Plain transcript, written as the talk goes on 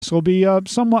risks will be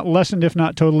somewhat lessened, if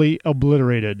not totally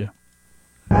obliterated.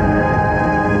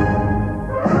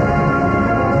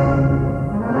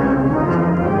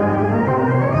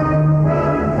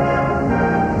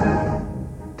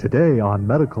 Today on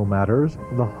Medical Matters,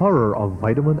 the horror of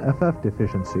vitamin FF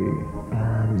deficiency.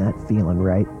 I'm not feeling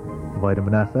right.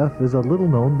 Vitamin FF is a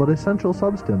little-known but essential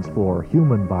substance for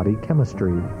human body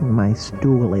chemistry. My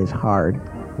stool is hard.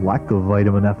 Lack of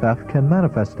vitamin FF can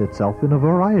manifest itself in a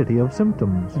variety of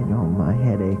symptoms. My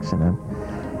head aches and I'm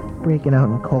breaking out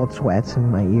in cold sweats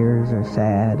and my ears are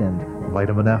sad and...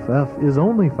 Vitamin FF is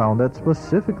only found at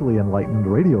specifically enlightened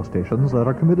radio stations that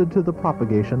are committed to the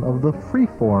propagation of the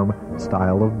free-form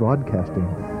style of broadcasting.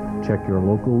 Check your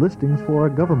local listings for a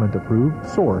government-approved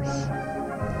source.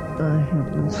 I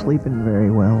haven't been sleeping very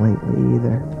well lately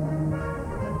either.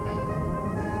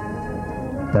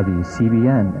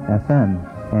 WCBN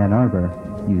FM, Ann Arbor.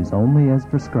 Use only as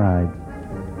prescribed.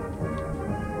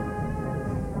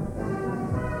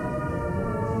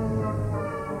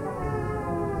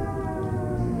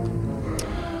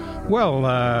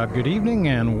 Well, good evening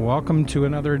and welcome to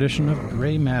another edition of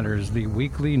Gray Matters, the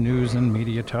weekly news and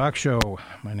media talk show.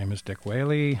 My name is Dick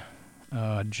Whaley.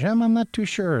 Jim, I'm not too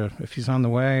sure if he's on the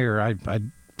way, or I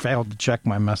failed to check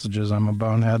my messages. I'm a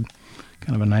bonehead.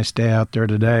 Kind of a nice day out there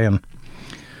today, and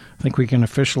I think we can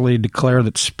officially declare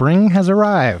that spring has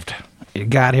arrived. It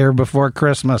got here before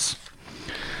Christmas.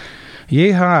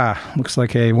 Yeehaw! Looks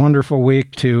like a wonderful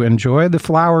week to enjoy the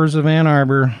flowers of Ann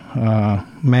Arbor.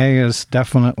 May is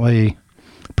definitely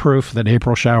proof that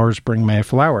April showers bring May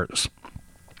flowers.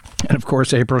 And, of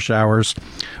course, April showers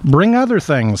bring other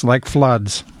things like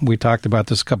floods. We talked about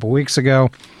this a couple weeks ago.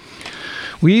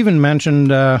 We even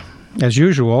mentioned, as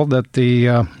usual, that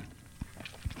the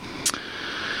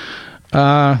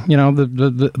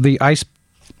ice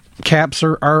caps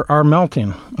are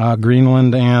melting,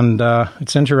 Greenland, and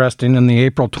it's interesting, in the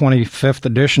April 25th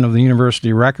edition of the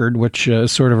University Record, which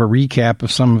is sort of a recap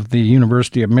of some of the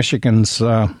University of Michigan's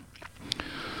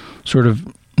sort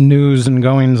of news and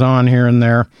goings-on here and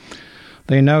there,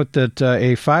 they note that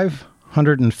a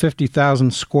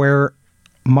 550,000 square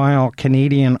mile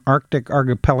Canadian Arctic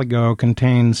archipelago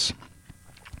contains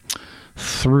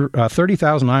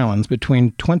 30,000 islands.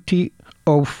 Between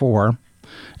 2004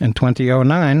 and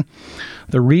 2009,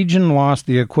 the region lost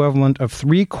the equivalent of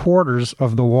 3/4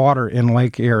 of the water in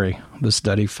Lake Erie, the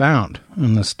study found,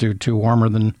 and this due to warmer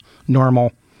than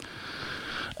normal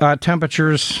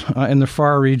temperatures in the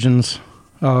far regions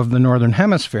of the Northern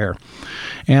Hemisphere.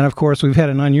 And, of course, we've had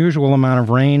an unusual amount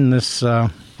of rain this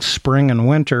spring and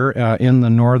winter in the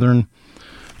northern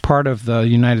part of the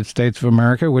United States of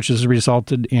America, which has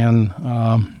resulted in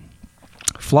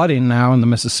flooding now in the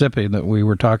Mississippi that we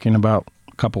were talking about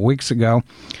a couple weeks ago,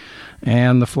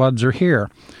 and the floods are here.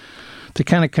 To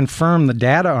kind of confirm the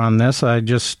data on this, I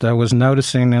just was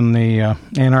noticing in the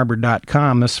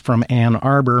AnnArbor.com, this is from Ann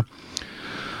Arbor,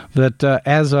 that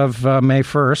as of May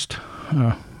 1st,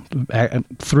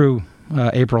 through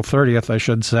April 30th, I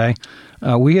should say,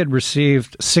 we had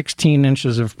received 16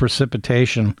 inches of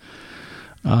precipitation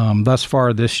thus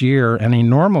far this year, and a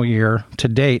normal year to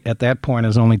date at that point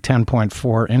is only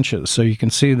 10.4 inches. So you can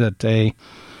see that a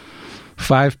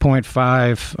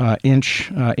 5.5 inch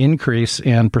increase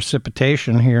in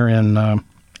precipitation here in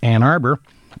Ann Arbor,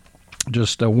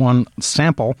 just one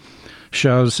sample,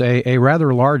 shows a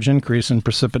rather large increase in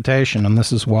precipitation, and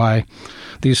this is why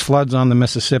these floods on the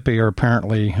Mississippi are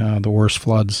apparently the worst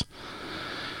floods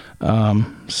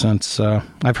since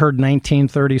I've heard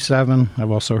 1937.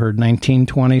 I've also heard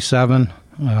 1927.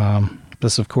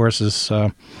 This, of course, is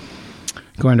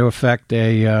going to affect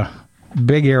a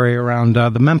big area around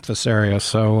the Memphis area,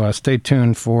 so stay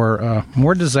tuned for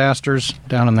more disasters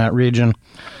down in that region.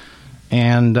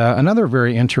 And another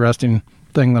very interesting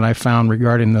thing that I found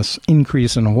regarding this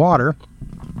increase in water,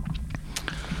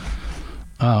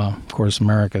 of course,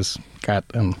 America's got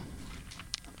a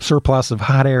surplus of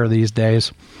hot air these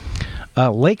days.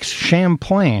 Lake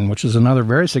Champlain, which is another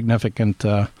very significant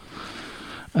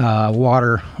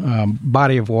water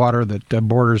body of water that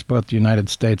borders both the United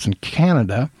States and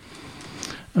Canada.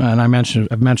 And I've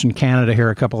mentioned Canada here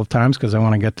a couple of times because I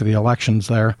want to get to the elections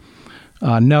there.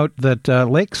 Note that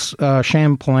Lake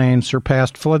Champlain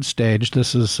surpassed flood stage.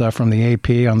 This is from the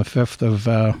AP on the 5th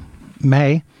of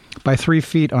May by 3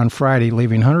 feet on Friday,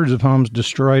 leaving hundreds of homes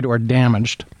destroyed or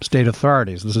damaged. State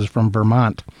authorities. This is from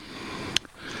Vermont.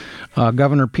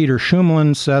 Governor Peter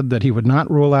Shumlin said that he would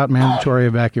not rule out mandatory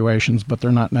evacuations, but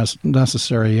they're not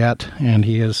necessary yet, and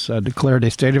he has declared a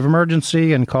state of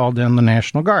emergency and called in the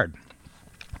National Guard.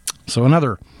 So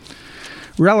another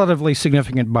relatively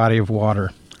significant body of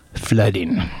water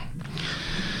flooding.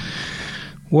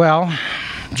 Well,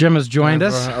 Jim has joined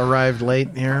us. Arrived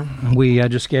late here. We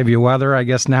just gave you weather. I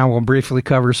guess now we'll briefly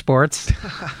cover sports.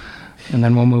 And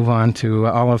then we'll move on to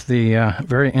all of the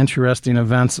very interesting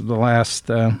events of the last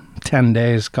 10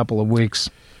 days, couple of weeks.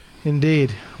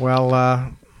 Indeed.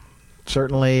 Well,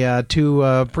 certainly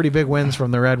two pretty big wins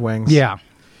from the Red Wings. Yeah.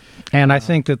 And I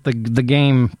think that the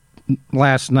game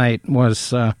last night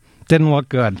was didn't look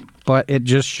good, but it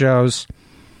just shows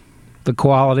the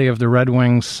quality of the Red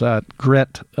Wings'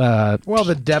 grit. Well,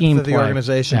 the depth of the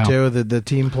organization, too. The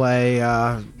team play.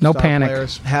 No panic.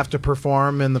 Players have to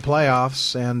perform in the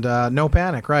playoffs, and no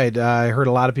panic, right. I heard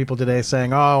a lot of people today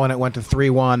saying, when it went to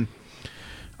 3-1,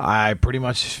 I pretty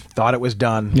much thought it was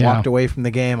done. Yeah. Walked away from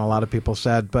the game, a lot of people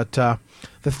said. But the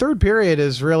third period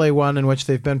is really one in which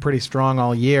they've been pretty strong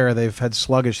all year. They've had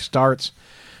sluggish starts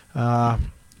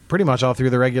pretty much all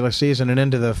through the regular season and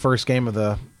into the first game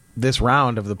of this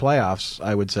round of the playoffs,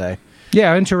 I would say.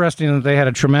 Yeah, interesting that they had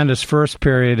a tremendous first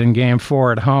period in Game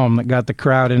 4 at home that got the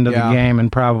crowd into the game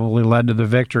and probably led to the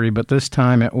victory. But this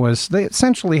time they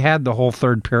essentially had the whole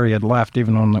third period left,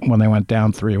 even when they went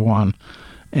down 3-1.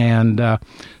 And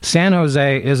San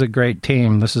Jose is a great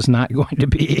team. This is not going to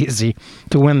be easy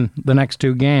to win the next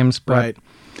two games. But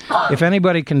if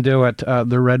anybody can do it,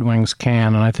 the Red Wings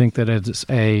can. And I think that it's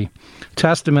a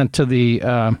testament to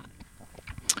the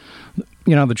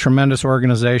the tremendous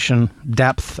organization,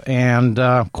 depth, and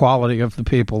quality of the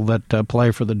people that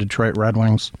play for the Detroit Red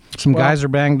Wings. Some guys are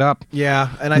banged up. Yeah,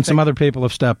 and I and think some other people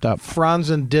have stepped up.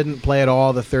 Franzen didn't play at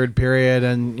all the third period,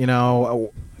 and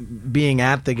being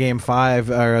at the Game 5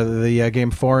 or the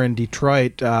Game 4 in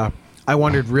Detroit, I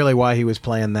wondered really why he was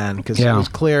playing then, because it was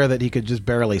clear that he could just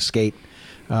barely skate,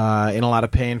 in a lot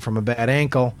of pain from a bad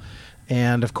ankle.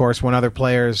 And, of course, when other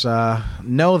players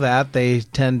know that, they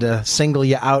tend to single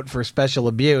you out for special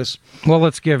abuse. Well,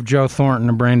 let's give Joe Thornton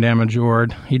a brain damage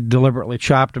award. He deliberately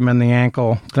chopped him in the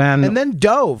ankle, and then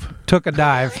dove. Took a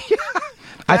dive.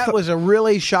 That was a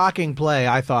really shocking play,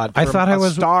 I thought. I thought I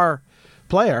was a star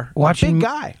player, a big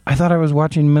guy. I thought I was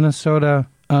watching Minnesota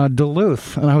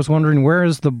Duluth, and I was wondering, where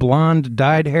is the blonde,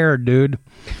 dyed-haired dude?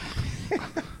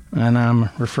 And I'm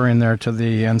referring there to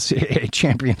the NCAA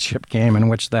championship game in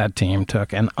which that team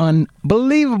took an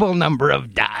unbelievable number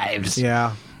of dives.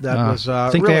 Yeah, that was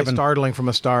really startling from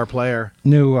a star player.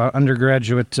 New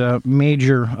undergraduate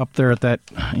major up there at that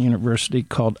university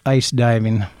called ice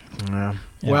diving. Yeah.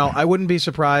 Well, I wouldn't be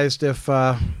surprised if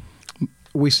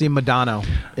we see Modano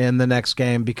in the next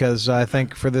game, because I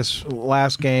think for this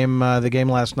last game, the game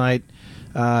last night,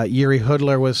 Yuri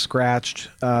Hudler was scratched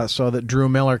so that Drew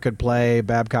Miller could play.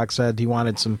 Babcock said he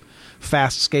wanted some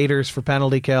fast skaters for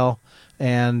penalty kill,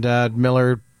 and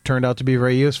Miller turned out to be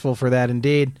very useful for that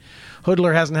indeed.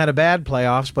 Hudler hasn't had a bad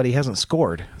playoffs, but he hasn't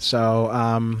scored.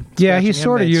 So he's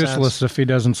sort of useless if he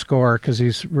doesn't score, because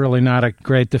he's really not a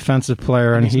great defensive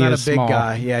player, and he's not is a big small.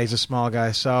 guy. Yeah, he's a small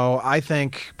guy. So I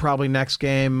think probably next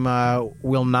game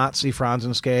we'll not see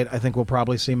Franzen skate. I think we'll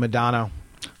probably see Modano.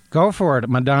 Go for it.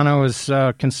 Modano is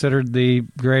considered the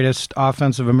greatest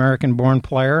offensive American-born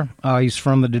player. He's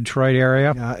from the Detroit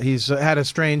area. He's had a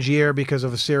strange year because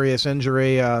of a serious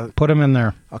injury. Put him in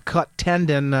there. A cut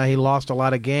tendon. He lost a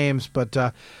lot of games, but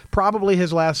probably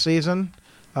his last season.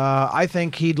 I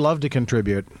think he'd love to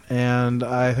contribute, and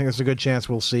I think there's a good chance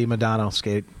we'll see Modano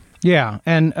skate. Yeah,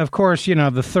 and of course,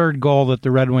 the third goal that the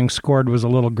Red Wings scored was a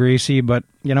little greasy, but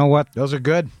you know what? Those are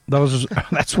good.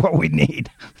 That's what we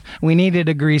need. We needed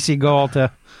a greasy goal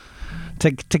to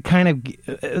kind of,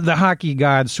 the hockey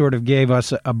gods sort of gave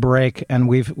us a break, and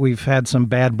we've had some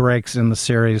bad breaks in the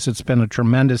series. It's been a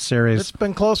tremendous series. It's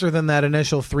been closer than that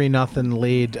initial 3-0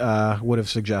 lead would have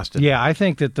suggested. Yeah, I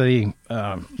think that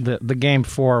the Game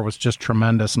 4 was just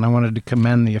tremendous, and I wanted to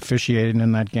commend the officiating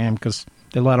in that game because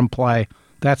they let them play.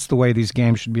 That's the way these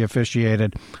games should be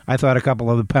officiated. I thought a couple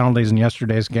of the penalties in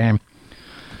yesterday's game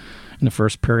in the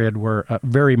first period were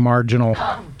very marginal.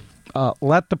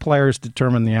 Let the players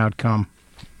determine the outcome.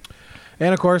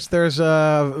 And, of course, there's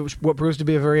what proves to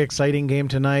be a very exciting game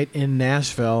tonight in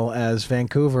Nashville, as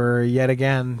Vancouver, yet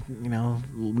again,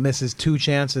 misses two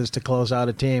chances to close out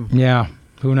a team. Yeah,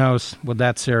 who knows with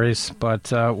that series.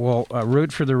 But we'll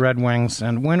root for the Red Wings,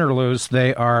 and win or lose,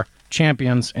 they are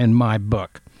champions in my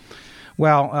book.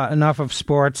 Well, enough of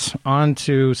sports. On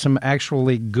to some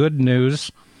actually good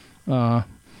news. I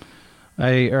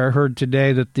heard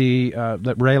today that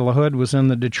that Ray LaHood was in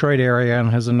the Detroit area and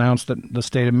has announced that the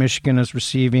state of Michigan is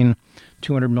receiving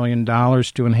 $200 million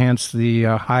to enhance the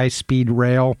high-speed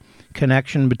rail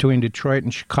connection between Detroit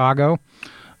and Chicago.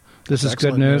 This is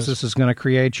good news. This is going to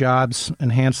create jobs,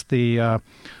 enhance the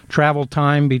travel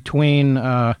time between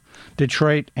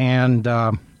Detroit and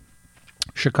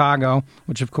Chicago,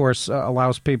 which, of course,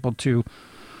 allows people to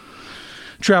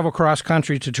travel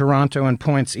cross-country to Toronto and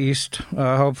points east,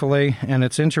 hopefully. And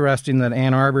it's interesting that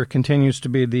Ann Arbor continues to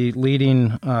be the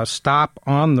leading stop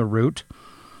on the route.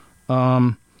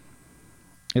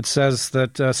 It says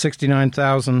that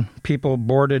 69,000 people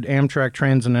boarded Amtrak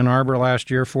trains in Ann Arbor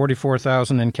last year,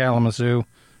 44,000 in Kalamazoo,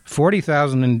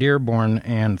 40,000 in Dearborn,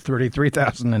 and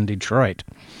 33,000 in Detroit.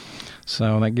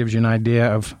 So that gives you an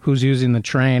idea of who's using the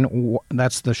train.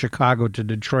 That's the Chicago to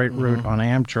Detroit route on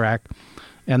Amtrak.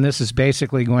 And this is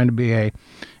basically going to be a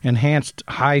enhanced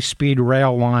high-speed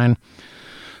rail line.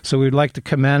 So we'd like to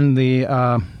commend the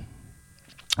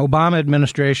Obama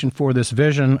administration for this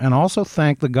vision and also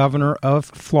thank the governor of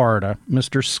Florida,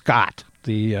 Mr. Scott,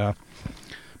 the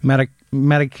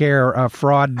Medicare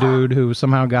fraud dude who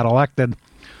somehow got elected.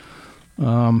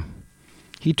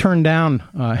 He turned down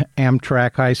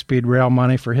Amtrak high-speed rail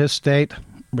money for his state.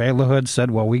 Ray LaHood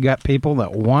said, well, we got people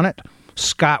that want it.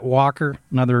 Scott Walker,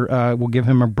 another, we'll give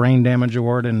him a brain damage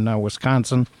award in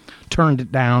Wisconsin, turned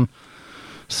it down.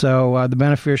 So the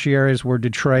beneficiaries were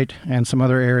Detroit and some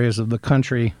other areas of the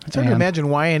country. It's hard to imagine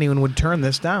why anyone would turn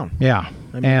this down. Yeah.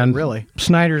 I mean, and really.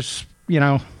 Snyder's,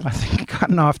 I think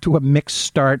gotten off to a mixed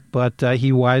start, but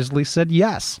he wisely said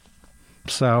yes.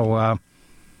 So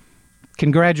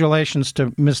congratulations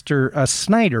to Mr.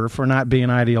 Snyder for not being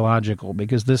ideological,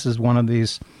 because this is one of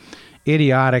these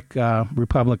idiotic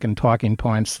Republican talking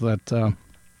points that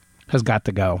has got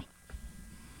to go.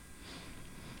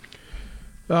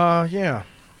 Yeah.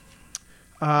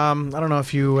 I don't know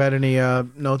if you had any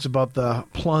notes about the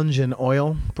plunge in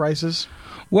oil prices.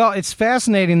 Well, it's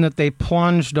fascinating that they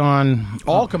plunged on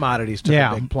all commodities took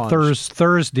a big plunge.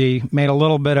 Thursday, made a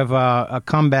little bit of a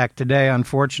comeback today,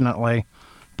 unfortunately.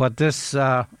 But this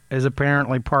is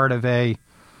apparently part of a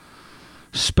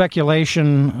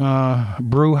speculation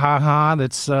brouhaha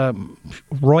that's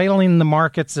roiling the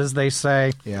markets, as they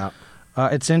say. Yeah.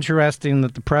 It's interesting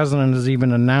that the president has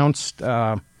even announced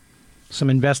some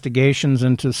investigations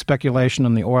into speculation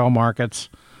in the oil markets.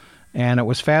 And it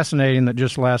was fascinating that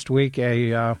just last week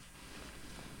a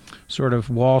sort of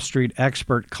Wall Street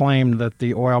expert claimed that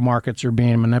the oil markets are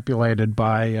being manipulated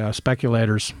by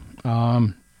speculators.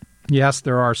 Yes,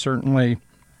 there are certainly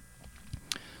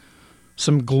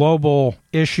some global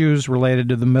issues related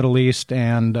to the Middle East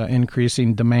and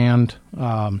increasing demand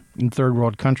in third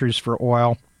world countries for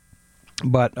oil.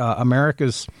 But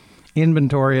America's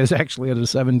inventory is actually at a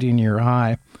 17-year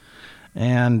high.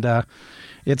 And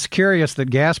it's curious that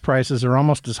gas prices are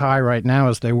almost as high right now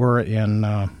as they were in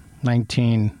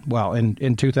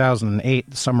 2008,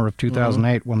 the summer of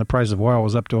 2008, when the price of oil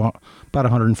was up to about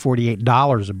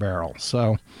 $148 a barrel.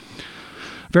 So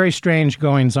very strange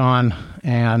goings on.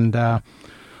 And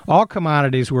all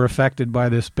commodities were affected by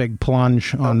this big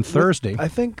plunge on Thursday. I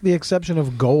think the exception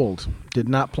of gold did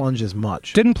not plunge as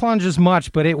much. Didn't plunge as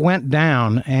much, but it went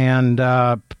down. And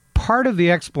part of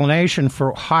the explanation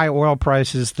for high oil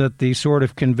prices that the sort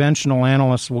of conventional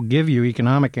analysts will give you,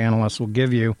 economic analysts will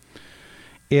give you,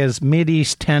 is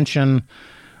Mideast tension,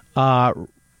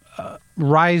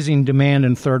 rising demand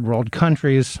in third world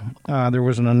countries. There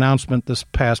was an announcement this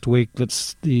past week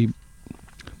that the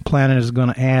planet is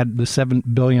going to add the 7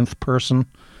 billionth person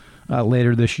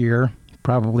later this year,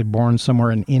 probably born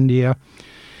somewhere in India.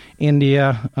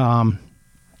 India,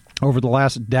 over the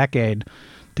last decade,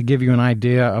 to give you an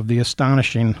idea of the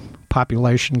astonishing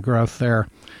population growth there,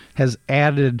 has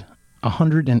added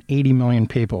 180 million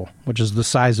people, which is the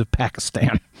size of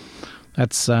Pakistan.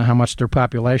 That's how much their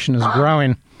population is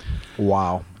growing.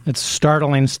 Wow. It's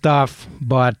startling stuff,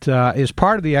 but is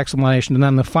part of the explanation. And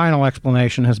then the final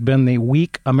explanation has been the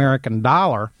weak American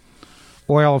dollar.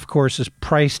 Oil, of course, is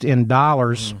priced in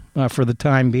dollars for the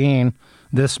time being.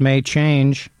 This may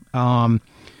change.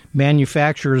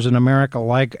 Manufacturers in America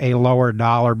like a lower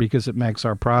dollar because it makes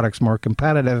our products more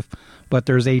competitive, but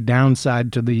there's a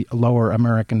downside to the lower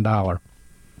American dollar.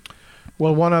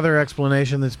 Well, one other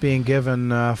explanation that's being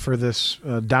given for this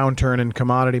downturn in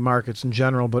commodity markets in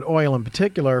general, but oil in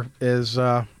particular, is,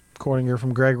 quoting here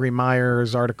from Gregory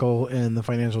Meyer's article in the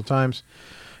Financial Times,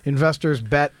 investors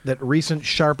bet that recent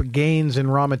sharp gains in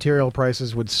raw material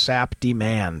prices would sap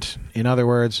demand. In other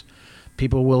words,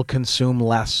 people will consume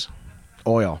less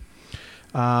oil,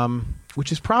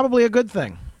 which is probably a good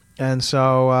thing. And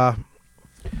so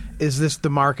is this the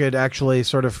market actually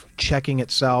sort of checking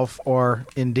itself, or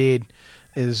indeed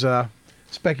is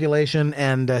speculation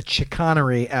and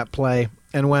chicanery at play?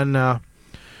 And when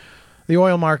the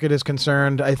oil market is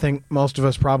concerned, I think most of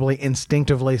us probably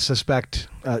instinctively suspect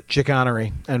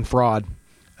chicanery and fraud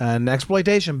and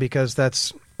exploitation, because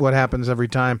that's what happens every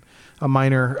time a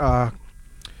miner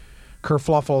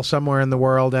kerfluffle somewhere in the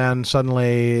world, and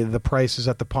suddenly the prices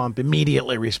at the pump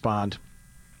immediately respond.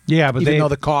 Yeah, but even though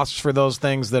the costs for those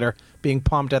things that are being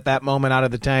pumped at that moment out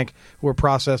of the tank were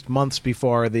processed months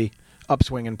before the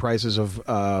upswing in prices of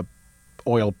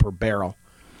oil per barrel.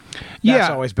 That's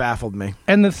always baffled me.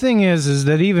 And the thing is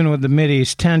that even with the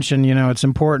Mideast tension, it's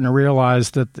important to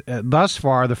realize that thus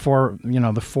far the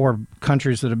four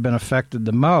countries that have been affected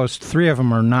the most, 3 of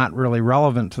them are not really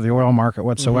relevant to the oil market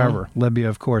whatsoever. Mm-hmm. Libya,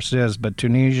 of course, is, but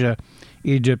Tunisia,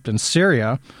 Egypt, and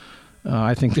Syria,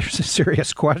 I think there's a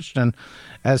serious question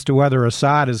as to whether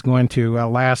Assad is going to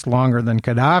last longer than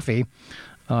Gaddafi.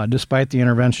 Despite the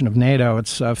intervention of NATO,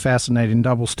 it's a fascinating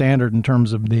double standard in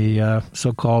terms of the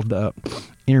so-called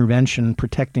intervention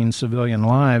protecting civilian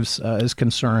lives is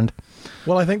concerned.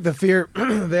 Well, I think the fear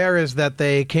there is that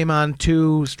they came on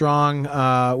too strong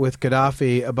with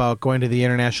Gaddafi about going to the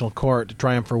International Court to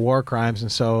try him for war crimes,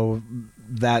 and so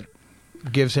that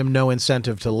gives him no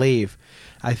incentive to leave.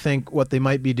 I think what they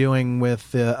might be doing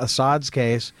with Assad's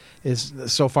case is,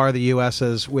 so far the U.S.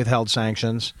 has withheld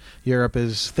sanctions. Europe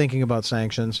is thinking about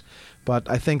sanctions. But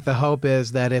I think the hope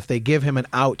is that if they give him an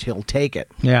out, he'll take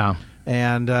it. Yeah.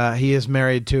 And he is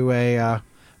married to a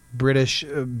British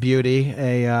beauty,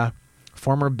 a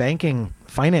former banking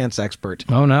finance expert.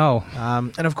 Oh, no.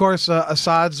 And, of course,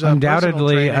 Assad's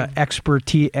undoubtedly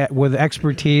expertise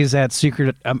at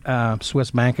secret Swiss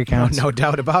bank accounts. No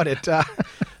doubt about it.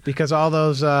 Because all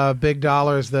those big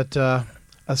dollars that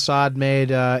Assad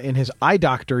made in his eye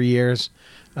doctor years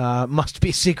must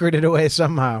be secreted away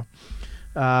somehow.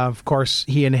 Of course,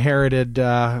 he inherited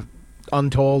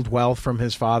untold wealth from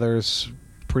his father's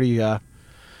pretty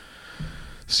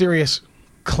serious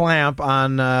clamp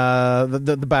on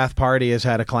the Ba'ath Party has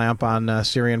had a clamp on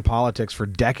Syrian politics for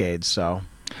decades. So,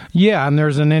 yeah, and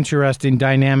there's an interesting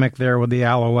dynamic there with the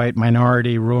Alawite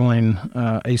minority ruling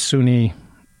a Sunni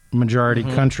majority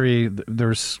country.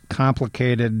 There's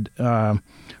complicated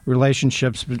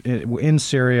relationships in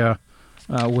Syria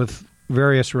with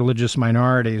various religious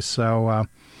minorities. So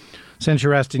it's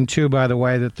interesting, too, by the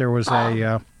way, that there was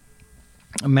a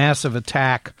massive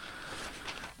attack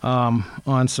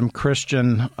on some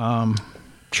Christian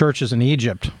churches in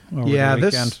Egypt over the weekend.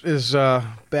 This is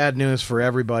bad news for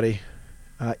everybody.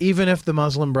 Even if the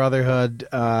Muslim Brotherhood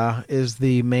is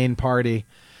the main party,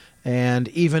 and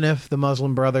even if the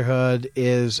Muslim Brotherhood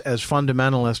is as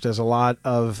fundamentalist as a lot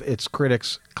of its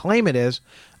critics claim it is,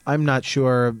 I'm not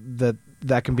sure that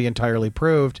can be entirely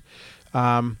proved.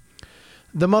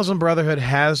 The Muslim Brotherhood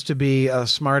has to be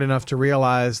smart enough to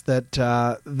realize that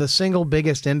the single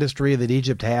biggest industry that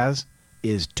Egypt has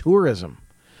is tourism.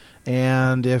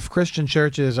 And if Christian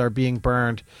churches are being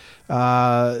burned,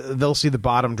 they'll see the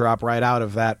bottom drop right out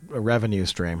of that revenue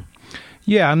stream.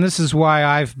 Yeah, and this is why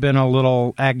I've been a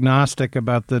little agnostic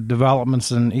about the developments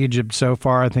in Egypt so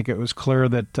far. I think it was clear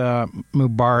that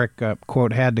Mubarak,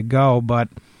 quote, had to go, but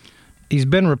he's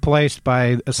been replaced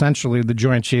by essentially the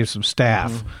Joint Chiefs of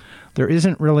Staff. Mm-hmm. There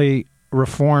isn't really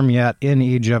reform yet in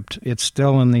Egypt. It's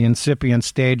still in the incipient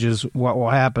stages. What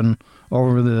will happen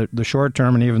over the short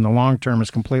term and even the long term is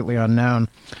completely unknown.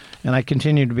 And I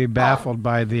continue to be baffled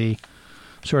by the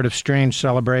sort of strange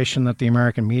celebration that the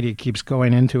American media keeps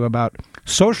going into about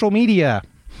social media,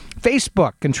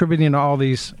 Facebook contributing to all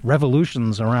these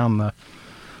revolutions around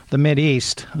the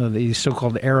Mideast, the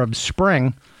so-called Arab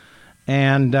Spring.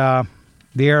 And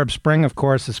the Arab Spring, of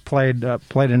course, has played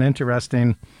an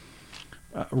interesting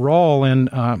role in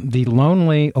the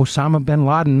lonely Osama bin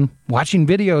Laden watching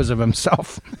videos of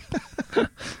himself.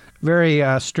 Very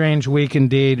strange week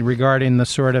indeed regarding the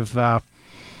sort of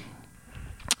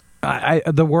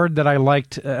the word that I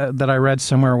liked that I read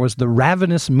somewhere was the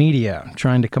ravenous media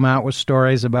trying to come out with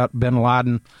stories about bin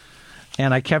Laden.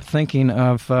 And I kept thinking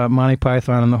of Monty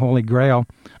Python and the Holy Grail.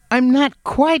 I'm not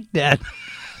quite dead.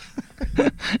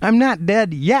 I'm not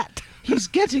dead yet. He's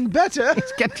getting better.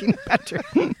 He's getting better.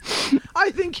 I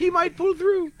think he might pull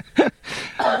through.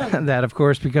 That, of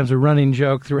course, becomes a running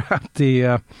joke throughout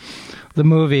the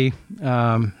movie.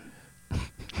 But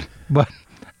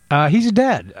he's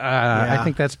dead. I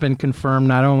think that's been confirmed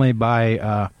not only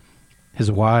by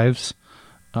his wives,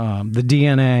 the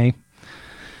DNA,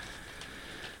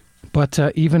 but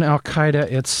even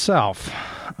Al-Qaeda itself.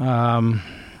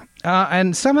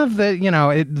 And some of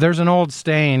the, there's an old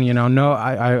saying,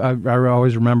 I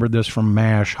always remembered this from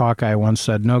MASH. Hawkeye once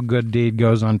said, "No good deed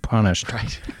goes unpunished."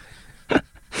 Right.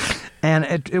 And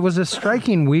it was a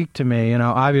striking week to me.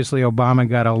 Obviously Obama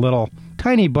got a little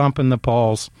tiny bump in the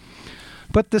polls.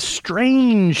 But the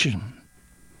strange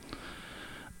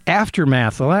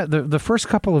aftermath, the first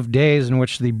couple of days in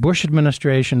which the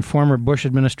former Bush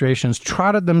administrations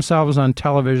trotted themselves on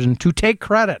television to take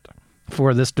credit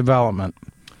for this development,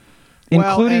 Well,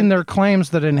 including and- their claims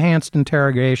that enhanced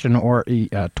interrogation or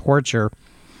torture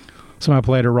somehow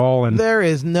played a role in. There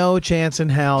is no chance in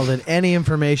hell that any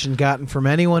information gotten from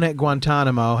anyone at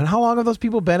Guantanamo, and how long have those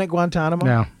people been at Guantanamo?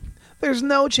 Yeah. There's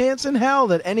no chance in hell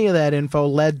that any of that info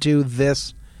led to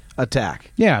this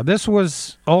attack. Yeah, this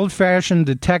was old-fashioned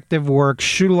detective work,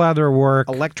 shoe leather work,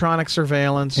 Electronic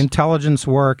surveillance. intelligence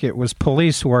work. It was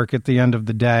police work at the end of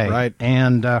the day. Right.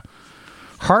 And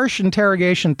harsh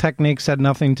interrogation techniques had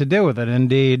nothing to do with it.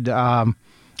 Indeed, a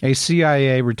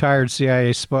retired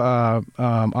CIA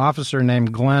officer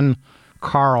named Glenn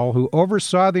Carl, who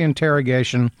oversaw the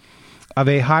interrogation of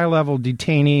a high-level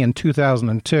detainee in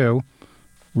 2002,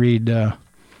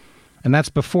 and that's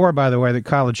before, by the way, that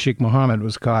Khalid Sheikh Mohammed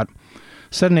was caught,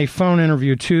 said in a phone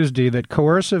interview Tuesday that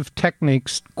coercive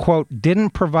techniques, quote, didn't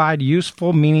provide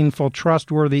useful, meaningful,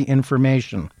 trustworthy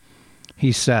information,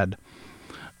 he said,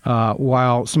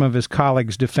 while some of his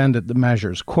colleagues defended the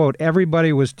measures. Quote,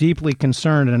 everybody was deeply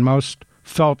concerned and most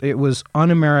felt it was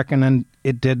un-American and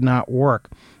it did not work.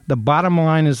 The bottom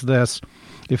line is this.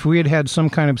 If we had had some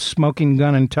kind of smoking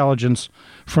gun intelligence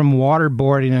from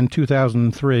waterboarding in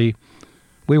 2003,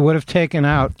 we would have taken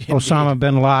out Osama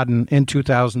bin Laden in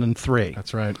 2003.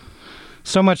 That's right.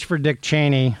 So much for Dick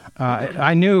Cheney.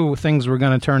 I knew things were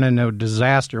going to turn into a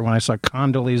disaster when I saw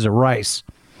Condoleezza Rice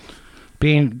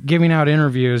giving out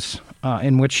interviews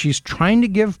in which she's trying to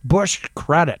give Bush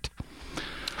credit.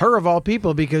 Her of all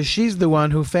people, because she's the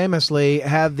one who famously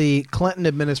had the Clinton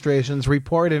administration's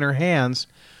report in her hands.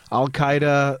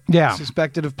 Al-Qaeda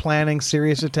suspected of planning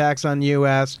serious attacks on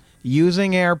U.S.,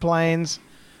 using airplanes,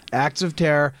 acts of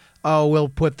terror. Oh, we'll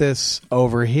put this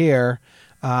over here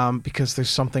because there's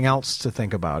something else to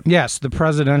think about. Yes, the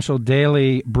presidential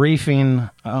daily briefing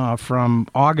from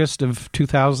August of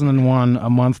 2001, a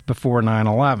month before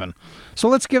 9/11. So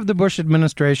let's give the Bush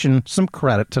administration some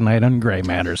credit tonight on Gray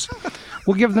Matters.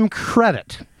 We'll give them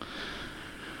credit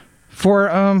for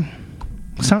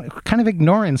kind of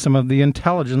ignoring some of the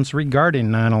intelligence regarding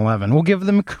 9/11. We'll give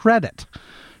them credit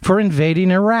for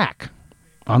invading Iraq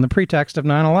on the pretext of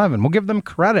 9/11. We'll give them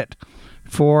credit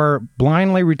for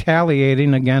blindly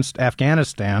retaliating against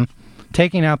Afghanistan,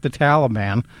 taking out the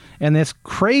Taliban, and this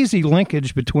crazy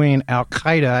linkage between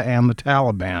Al-Qaeda and the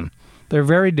Taliban. They're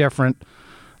very different.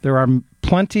 There are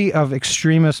plenty of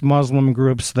extremist Muslim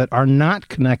groups that are not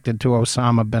connected to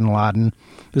Osama bin Laden.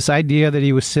 This idea that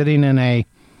he was sitting in an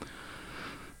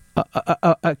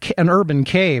urban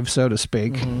cave, so to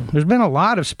speak. Mm-hmm. There's been a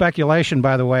lot of speculation,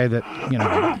 by the way, that,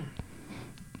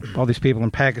 all these people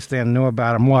in Pakistan knew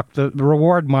about him. Look, the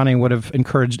reward money would have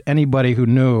encouraged anybody who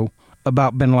knew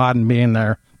about bin Laden being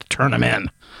there to turn him in.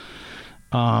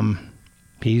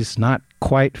 He's not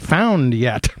quite found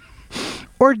yet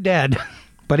or dead,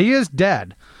 but he is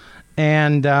dead.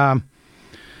 And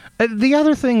the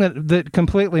other thing that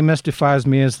completely mystifies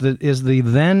me is the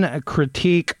then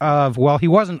critique of, well, he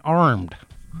wasn't armed.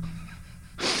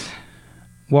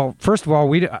 Well, first of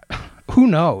all, who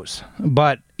knows?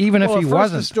 But even if he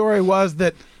wasn't, the story was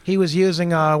that he was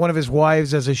using one of his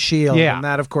wives as a shield, yeah. And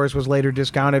that, of course, was later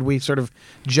discounted. We sort of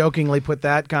jokingly put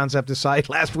that concept aside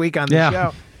last week on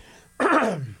the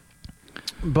show.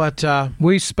 But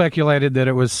we speculated that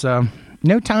it was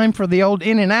no time for the old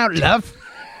in and out, love.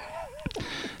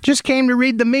 Just came to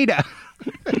read the meter.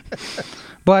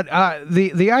 But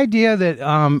the idea that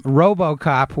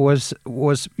RoboCop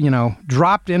was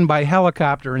dropped in by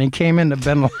helicopter and he came into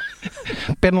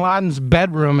bin Laden's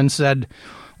bedroom and said,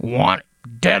 "Want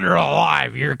dead or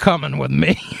alive, you're coming with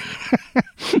me,"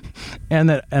 and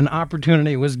that an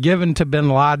opportunity was given to bin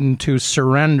Laden to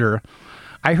surrender.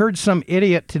 I heard some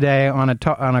idiot today on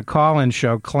a call-in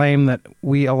show claim that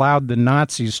we allowed the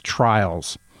Nazis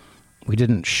trials. We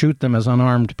didn't shoot them as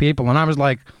unarmed people, and I was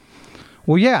like,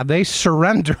 well, yeah, they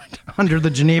surrendered under the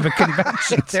Geneva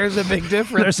Conventions. There's a big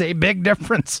difference. There's a big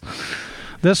difference.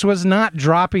 This was not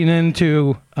dropping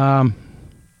into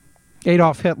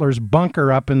Adolf Hitler's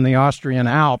bunker up in the Austrian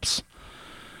Alps,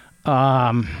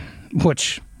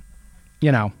 which,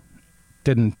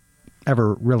 didn't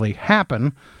ever really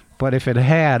happen. But if it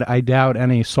had, I doubt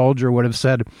any soldier would have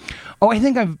said, "Oh, I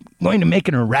think I'm going to make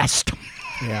an arrest."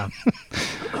 Yeah.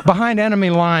 Behind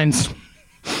enemy lines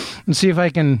and see if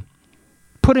I can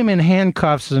put him in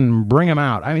handcuffs and bring him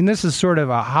out. I mean, this is sort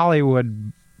of a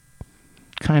Hollywood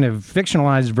kind of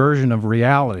fictionalized version of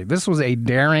reality. This was a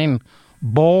daring,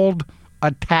 bold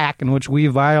attack in which we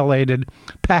violated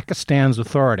Pakistan's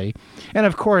authority. And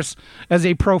of course, as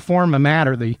a pro forma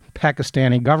matter, the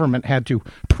Pakistani government had to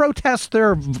protest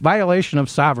their violation of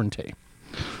sovereignty.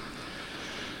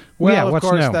 Well, Yeah, of what's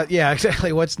course, new?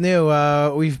 exactly. What's new?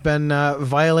 We've been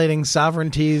violating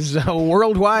sovereignties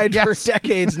worldwide for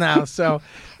decades now. So,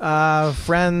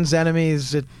 friends,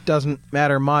 enemies, it doesn't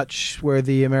matter much where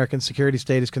the American security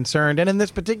state is concerned. And in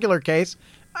this particular case,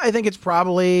 I think it's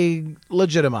probably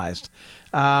legitimized.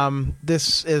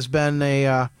 This has been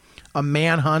a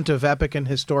manhunt of epic and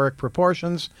historic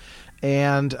proportions.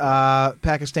 And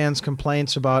Pakistan's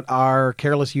complaints about our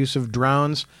careless use of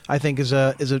drones, I think, is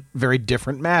a very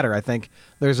different matter. I think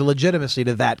there's a legitimacy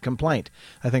to that complaint.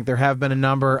 I think there have been a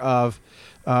number of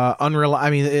unreliable.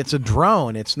 I mean, it's a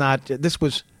drone. It's not. This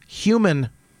was human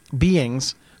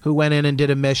beings who went in and did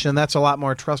a mission. That's a lot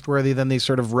more trustworthy than these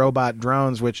sort of robot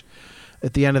drones, which,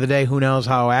 at the end of the day, who knows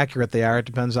how accurate they are? It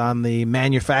depends on the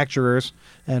manufacturers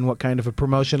and what kind of a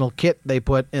promotional kit they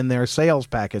put in their sales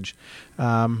package.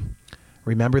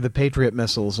 Remember the Patriot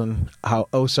missiles and how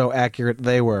so accurate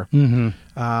they were.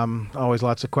 Mm-hmm. Always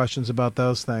lots of questions about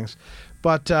those things.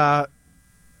 But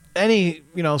any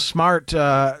smart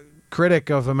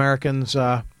critic of America's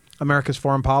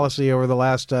foreign policy over the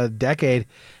last decade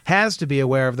has to be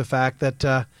aware of the fact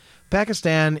that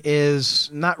Pakistan is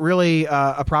not really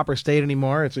a proper state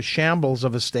anymore. It's a shambles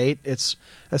of a state. It's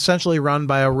essentially run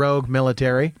by a rogue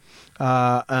military,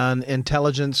 an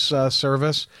intelligence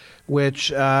service,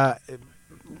 which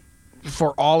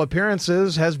for all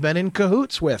appearances, has been in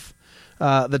cahoots with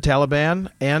the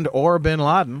Taliban and or bin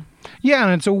Laden. Yeah,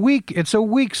 and it's a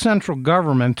weak central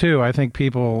government too. I think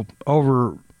people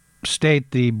overstate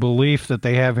the belief that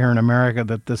they have here in America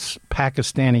that this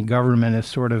Pakistani government is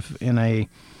sort of in a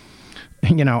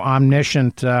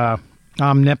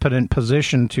omnipotent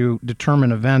position to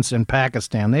determine events in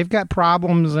Pakistan. They've got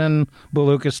problems in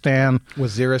Baluchistan.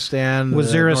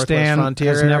 Waziristan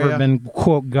has never been,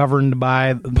 quote, governed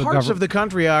by the government. Parts of the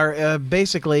country are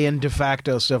basically in de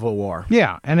facto civil war.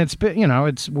 Yeah, and it's been,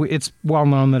 it's well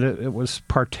known that it was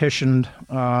partitioned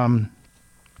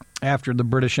after the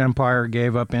British Empire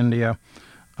gave up India.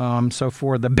 So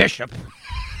for the bishop,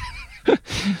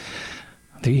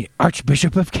 the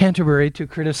Archbishop of Canterbury, to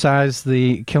criticize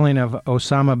the killing of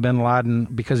Osama bin Laden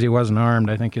because he wasn't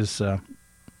armed, I think is a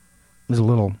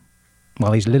little,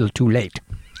 he's a little too late.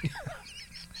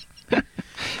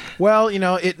 Well,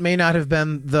 it may not have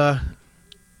been the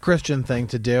Christian thing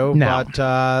to do, no.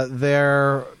 But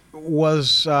there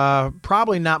was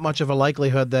probably not much of a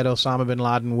likelihood that Osama bin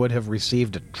Laden would have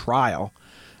received a trial.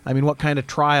 I mean, what kind of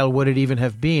trial would it even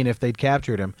have been if they'd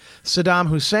captured him? Saddam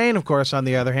Hussein, of course, on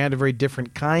the other hand, a very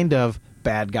different kind of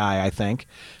bad guy, I think.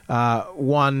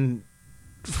 One,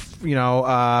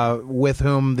 with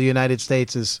whom the United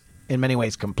States is in many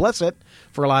ways complicit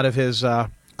for a lot of his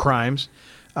crimes.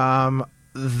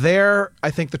 There,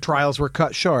 I think the trials were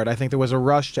cut short. I think there was a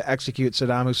rush to execute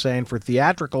Saddam Hussein for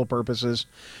theatrical purposes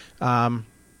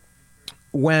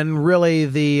when really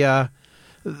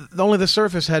only the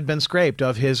surface had been scraped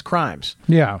of his crimes.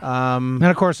 Yeah. And,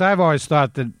 of course, I've always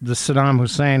thought that the Saddam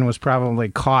Hussein was probably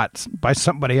caught by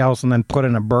somebody else and then put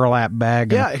in a burlap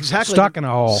bag and stuck in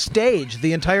a hole. Staged.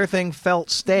 The entire thing felt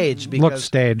staged. Looked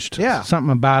staged. Yeah.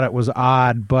 Something about it was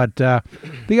odd. But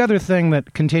the other thing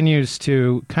that continues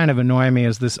to kind of annoy me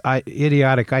is this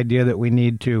idiotic idea that we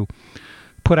need to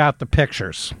put out the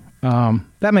pictures.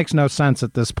 That makes no sense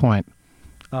at this point.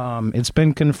 It's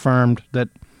been confirmed that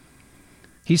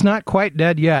he's not quite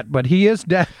dead yet, but he is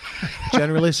dead.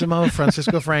 Generalissimo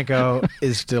Francisco Franco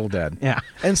is still dead. Yeah.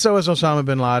 And so is Osama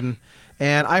bin Laden.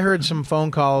 And I heard some phone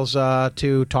calls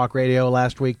to talk radio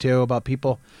last week, too, about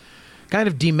people kind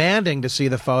of demanding to see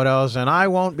the photos. And I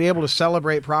won't be able to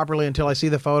celebrate properly until I see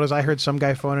the photos. I heard some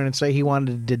guy phone in and say he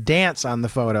wanted to dance on the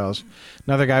photos.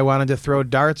 Another guy wanted to throw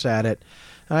darts at it.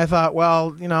 And I thought,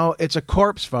 well, it's a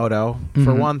corpse photo,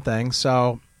 for one thing,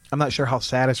 so I'm not sure how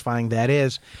satisfying that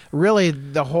is. Really,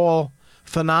 the whole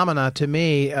phenomena, to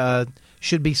me,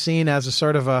 should be seen as a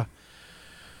sort of a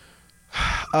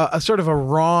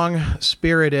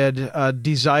wrong-spirited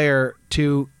desire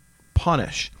to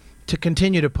punish, to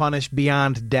continue to punish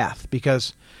beyond death,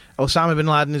 because Osama bin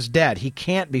Laden is dead. He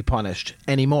can't be punished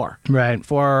anymore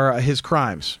for his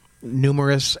crimes,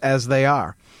 numerous as they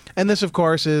are. And this, of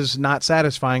course, is not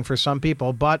satisfying for some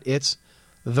people, but it's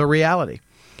the reality.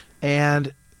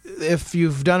 And if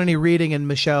you've done any reading in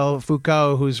Michel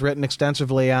Foucault, who's written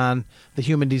extensively on the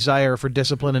human desire for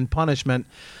discipline and punishment,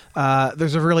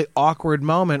 there's a really awkward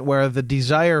moment where the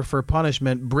desire for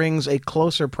punishment brings a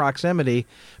closer proximity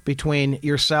between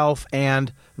yourself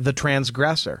and the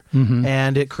transgressor.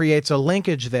 And it creates a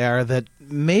linkage there that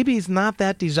maybe is not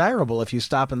that desirable if you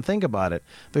stop and think about it.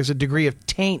 There's a degree of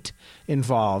taint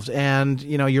involved, and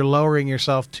you're lowering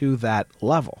yourself to that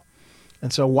level.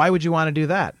 And so why would you want to do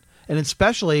that? And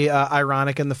especially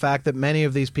ironic in the fact that many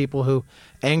of these people who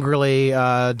angrily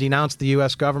denounced the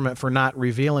U.S. government for not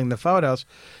revealing the photos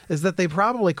is that they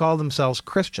probably call themselves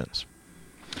Christians.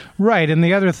 Right, and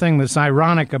the other thing that's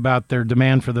ironic about their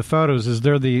demand for the photos is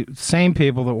they're the same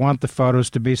people that want the photos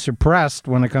to be suppressed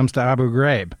when it comes to Abu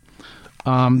Ghraib.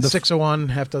 601,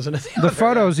 half dozen of the other. The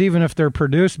photos, even if they're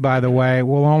produced, by the way,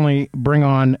 will only bring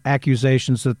on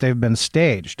accusations that they've been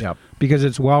staged. Yep. Because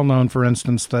it's well known, for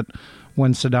instance, that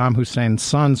when Saddam Hussein's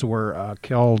sons were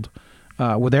killed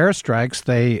with airstrikes,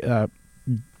 they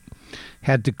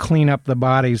had to clean up the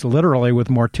bodies literally with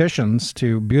morticians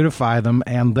to beautify them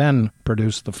and then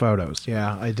produce the photos.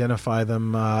 Yeah, identify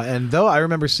them. And though I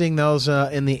remember seeing those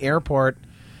in the airport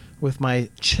with my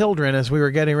children as we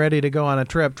were getting ready to go on a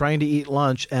trip, trying to eat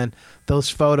lunch, and those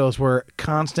photos were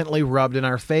constantly rubbed in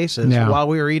our faces while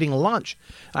we were eating lunch.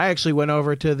 I actually went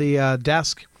over to the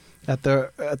desk at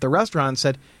the restaurant and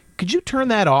said, "Could you turn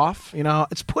that off? You know,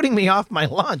 it's putting me off my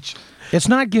lunch. It's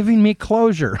not giving me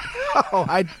closure." Oh,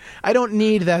 I don't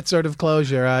need that sort of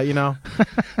closure, you know.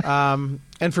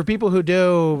 And for people who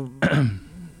do,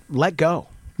 let go.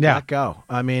 Yeah. Let go.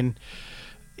 I mean,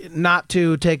 not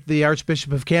to take the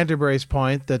Archbishop of Canterbury's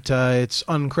point that it's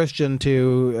unchristian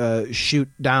to shoot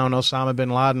down Osama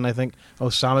bin Laden. I think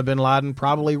Osama bin Laden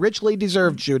probably richly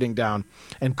deserved shooting down,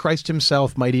 and Christ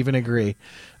himself might even agree.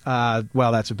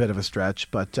 Well, that's a bit of a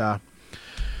stretch, but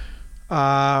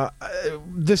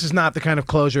this is not the kind of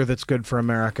closure that's good for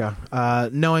America.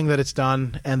 Knowing that it's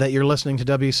done and that you're listening to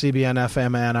WCBN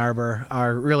FM Ann Arbor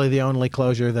are really the only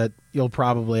closure that you'll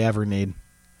probably ever need.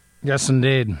 Yes,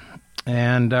 indeed.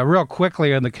 And real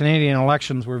quickly, the Canadian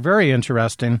elections were very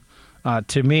interesting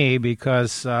to me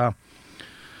because the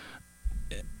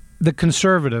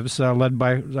Conservatives, led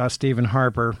by Stephen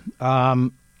Harper,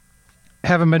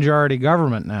 have a majority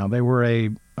government now. They were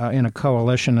in a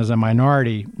coalition as a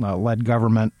minority-led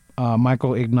government.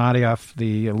 Michael Ignatieff,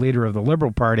 the leader of the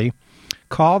Liberal Party,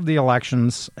 called the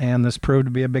elections, and this proved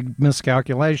to be a big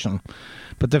miscalculation.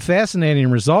 But the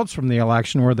fascinating results from the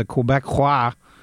election were the Quebecois